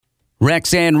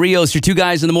Rex and Rios, your two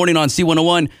guys in the morning on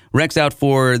C101. Rex out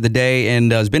for the day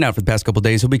and has been out for the past couple of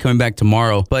days. He'll be coming back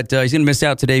tomorrow, but he's going to miss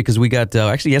out today because we got,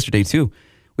 actually yesterday too.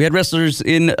 We had wrestlers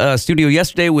in studio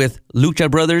yesterday with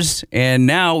Lucha Brothers, and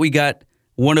now we got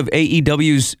one of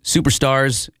AEW's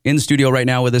superstars in the studio right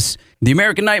now with us, the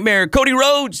American Nightmare, Cody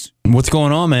Rhodes. What's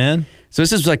going on, man? So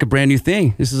this is like a brand new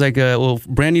thing. This is like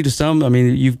brand new to some. I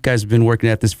mean, you guys have been working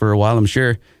at this for a while, I'm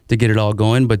sure, to get it all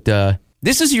going, but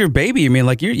this is your baby. I mean,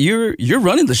 like you're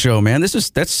running the show, man.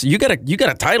 You got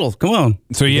a title. Come on.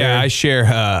 So yeah, I share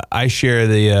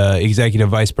the executive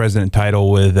vice president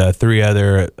title with three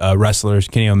other wrestlers: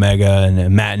 Kenny Omega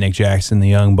and Matt Nick Jackson, the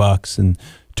Young Bucks, and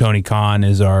Tony Khan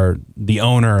is the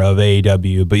owner of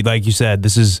AEW. But like you said,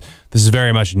 this is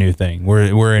very much a new thing.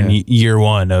 We're in year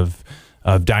one of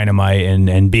Dynamite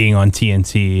and being on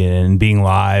TNT and being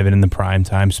live and in the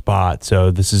primetime spot.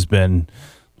 So this has been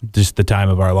just the time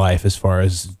of our life as far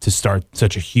as to start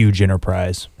such a huge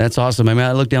enterprise. That's awesome. I mean,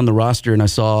 I looked down the roster and I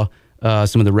saw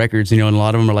some of the records, and and a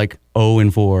lot of them are like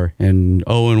 0-4 and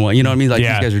 0-1. You know what I mean? Like these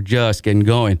guys are just getting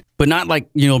going, but not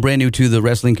like brand new to the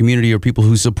wrestling community or people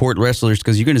who support wrestlers,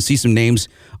 because you're going to see some names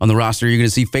on the roster. You're going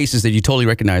to see faces that you totally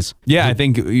recognize. Yeah, I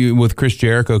think with Chris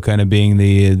Jericho kind of being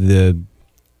the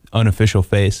unofficial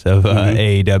face of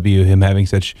AEW, him having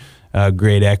such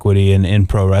great equity in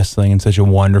pro wrestling and such a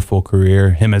wonderful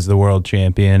career, him as the world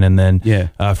champion, and then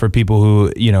for people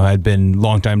who had been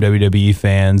longtime WWE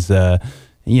fans,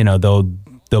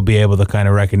 they'll be able to kind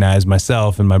of recognize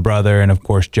myself and my brother, and of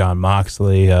course John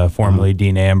Moxley, formerly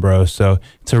Dean Ambrose. So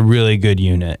it's a really good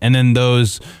unit. And then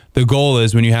the goal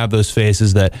is, when you have those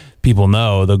faces that people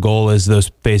know, the goal is those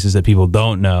faces that people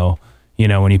don't know.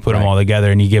 When you put them all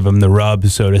together and you give them the rub,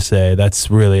 so to say,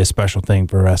 that's really a special thing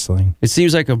for wrestling. It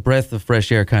seems like a breath of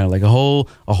fresh air, kind of like a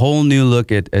whole new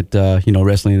look at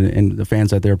wrestling, and the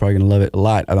fans out there are probably going to love it a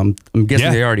lot. I'm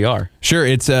guessing they already are. Sure,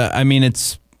 it's when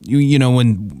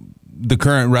the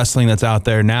current wrestling that's out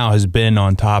there now has been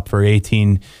on top for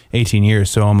 18 years,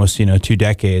 so almost 2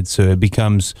 decades. So it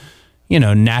becomes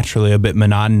naturally a bit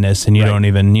monotonous, and you don't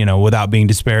even without being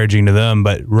disparaging to them,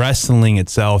 but wrestling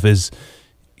itself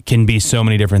can be so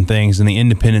many different things, and the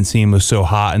independent scene was so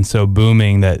hot and so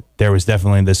booming that there was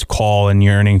definitely this call and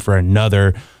yearning for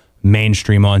another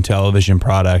mainstream on television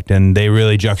product, and they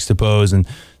really juxtapose and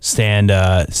stand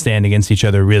against each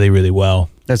other really, really well.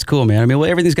 That's cool, man. I mean,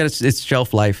 everything's got its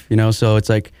shelf life, so it's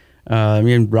like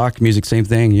rock music, same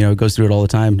thing. It goes through it all the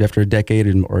time. After a decade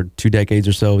or 2 decades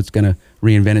or so, it's gonna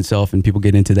reinvent itself, and people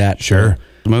get into that. Sure.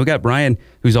 So we got Brian,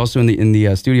 who's also in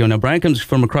the studio now. Brian comes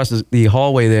from across the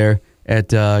hallway there at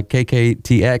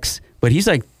KKTX, but he's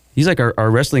like our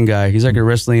wrestling guy. He's like a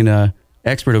wrestling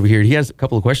expert over here. He has a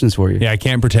couple of questions for you. Yeah, I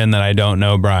can't pretend that I don't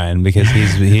know Brian, because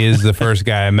he is the first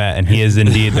guy I met, and he is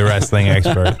indeed the wrestling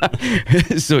expert.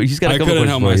 So he's got a couple of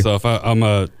questions. I couldn't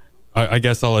help myself. I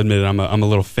guess I'll admit it. I'm a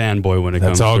little fanboy when it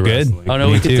comes to wrestling. That's all good. Oh no,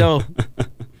 we can tell.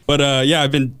 But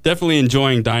I've been definitely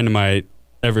enjoying Dynamite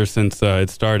ever since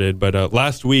it started. But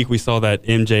last week we saw that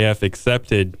MJF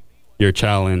accepted your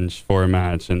challenge for a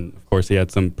match, and of course he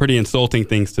had some pretty insulting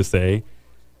things to say,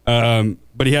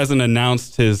 but he hasn't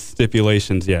announced his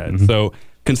stipulations yet. So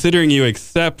considering you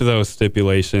accept those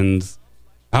stipulations,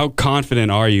 how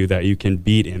confident are you that you can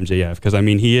beat MJF? Because I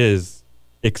mean, he is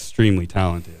extremely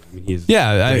talented. I mean, he's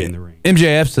great in the ring.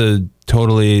 MJF's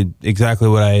totally exactly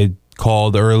what I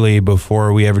called early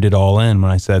before we ever did All In, when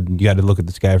I said you got to look at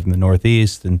this guy from the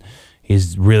Northeast, and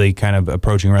he's really kind of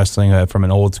approaching wrestling from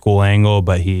an old school angle,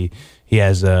 but he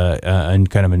has a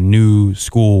kind of a new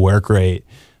school work rate.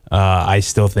 I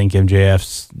still think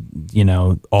MJF's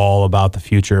all about the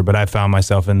future, but I found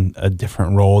myself in a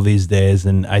different role these days,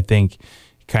 and I think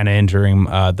kind of entering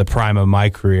the prime of my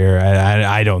career.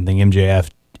 I don't think MJF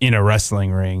in a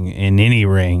wrestling ring, in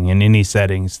any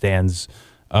setting, stands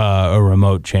a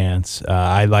remote chance.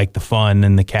 I like the fun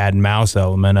and the cat and mouse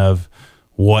element of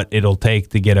what it'll take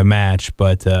to get a match,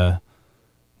 but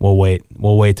we'll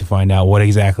wait to find out what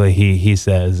exactly he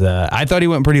says. I thought he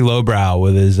went pretty lowbrow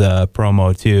with his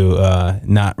promo too.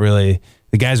 Not really.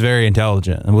 The guy's very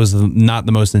intelligent. It was not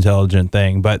the most intelligent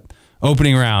thing, but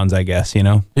opening rounds, I guess, he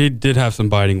did have some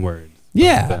biting words.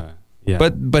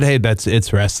 But hey,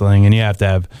 it's wrestling, and you have to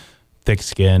have thick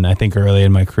skin. I think early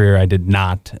in my career I did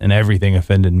not, and everything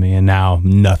offended me, and now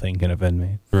nothing can offend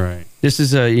me. Right. This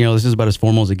is this is about as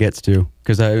formal as it gets too,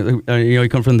 because you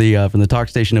come from the talk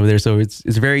station over there, so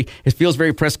it feels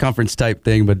very press conference type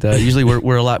thing, but usually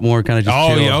we're a lot more kind of just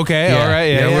chill. Yeah, okay, all right,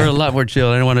 yeah, we're a lot more chill.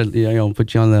 I don't want to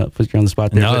put you on the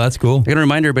spot there. No, that's cool. I got to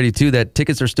remind everybody too that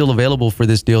tickets are still available for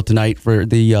this deal tonight for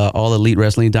the All Elite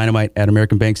Wrestling Dynamite at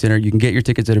American Bank Center. You can get your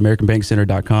tickets at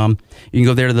AmericanBankCenter.com. You can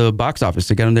go there to the box office.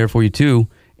 They got them there for you too.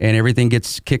 And everything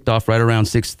gets kicked off right around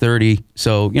 6:30.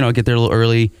 So, get there a little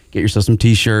early, get yourself some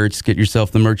T-shirts, get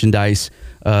yourself the merchandise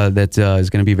that is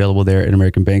going to be available there at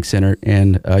American Bank Center.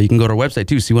 And you can go to our website,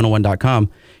 too, C101.com,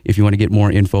 if you want to get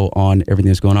more info on everything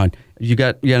that's going on. You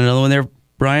got another one there,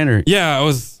 Brian? Or? Yeah, I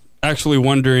was actually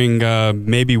wondering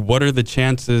maybe what are the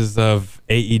chances of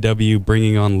AEW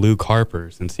bringing on Luke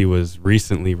Harper since he was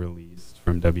recently released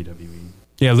from WWE?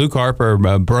 Yeah, Luke Harper,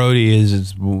 Brody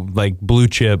is like blue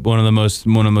chip, one of the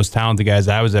most talented guys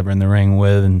I was ever in the ring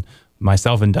with, and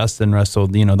myself and Dustin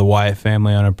wrestled, the Wyatt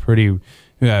family on a pretty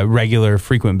regular,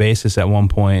 frequent basis at one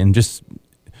point, and just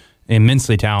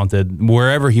immensely talented.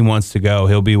 Wherever he wants to go,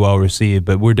 he'll be well received.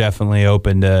 But we're definitely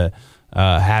open to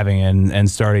having and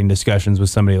starting discussions with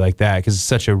somebody like that, because it's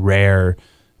such a rare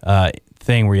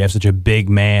thing where you have such a big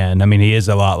man. I mean, he is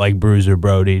a lot like Bruiser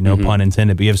Brody, no pun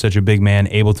intended, but you have such a big man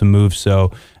able to move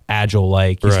so agile,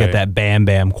 like he's got that bam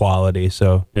bam quality.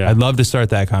 So I'd love to start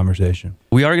that conversation.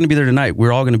 We are going to be there tonight.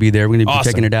 We're all going to be there. We're going to be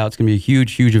checking it out. It's going to be a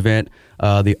huge event.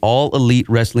 The All Elite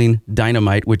Wrestling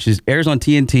Dynamite, which airs on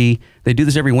TNT. They do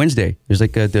this every Wednesday. There's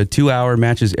like the 2-hour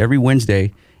matches every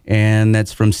Wednesday, and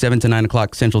that's from 7 to 9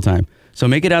 o'clock Central Time. So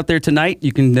make it out there tonight.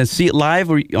 You can see it live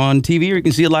or on TV, or you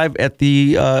can see it live at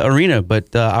the arena.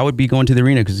 But I would be going to the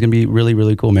arena because it's going to be really,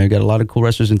 really cool, man. We got a lot of cool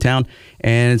wrestlers in town,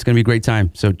 and it's going to be a great time.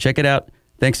 So check it out.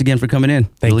 Thanks again for coming in.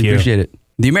 Thank you. Really appreciate it.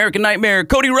 The American Nightmare,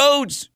 Cody Rhodes.